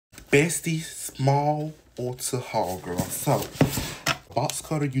Bestie small ulta haul, girl. So, box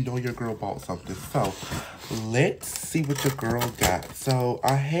cutter, you know your girl bought something. So, let's see what your girl got. So,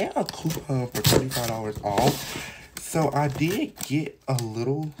 I had a coupon for $35 off. So, I did get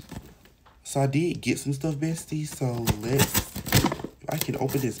some stuff, bestie. So, I can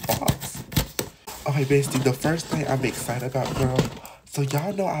open this box. Okay, bestie, the first thing I'm excited about, girl. So,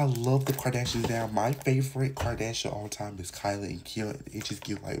 y'all know I love the Kardashians now. My favorite Kardashian all time is Kylie and Kim. It just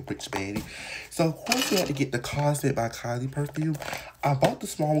gives like rich baddie. So, of course, we had to get the Cosmic by Kylie perfume. I bought the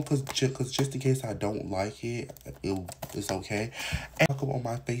small one because just in case I don't like it, it's okay. And I come on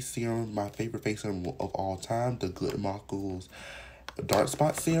my face serum, my favorite face serum of all time, the Good Mockles Dark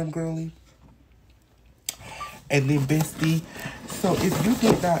Spot Serum, girly. And then, bestie, so if you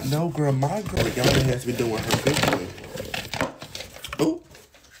did not know, girl, my girl, Rihanna has been doing her big one.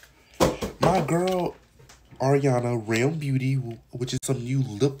 My girl, Ariana, Realm Beauty, which is some new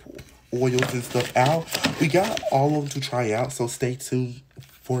lip oils and stuff out. We got all of them to try out, so stay tuned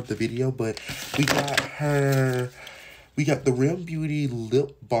for the video. But we got the Realm Beauty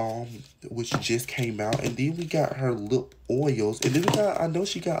lip balm, which just came out. And then we got her lip oils. And then I know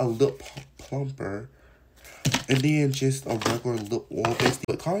she got a lip plumper. And then just a regular lip oil based.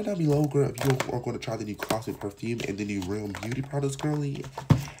 But comment down below, girl, if you are going to try the new Cosmic perfume and the new Realm Beauty products, girly.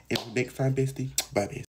 And next time, bestie, bye, bestie.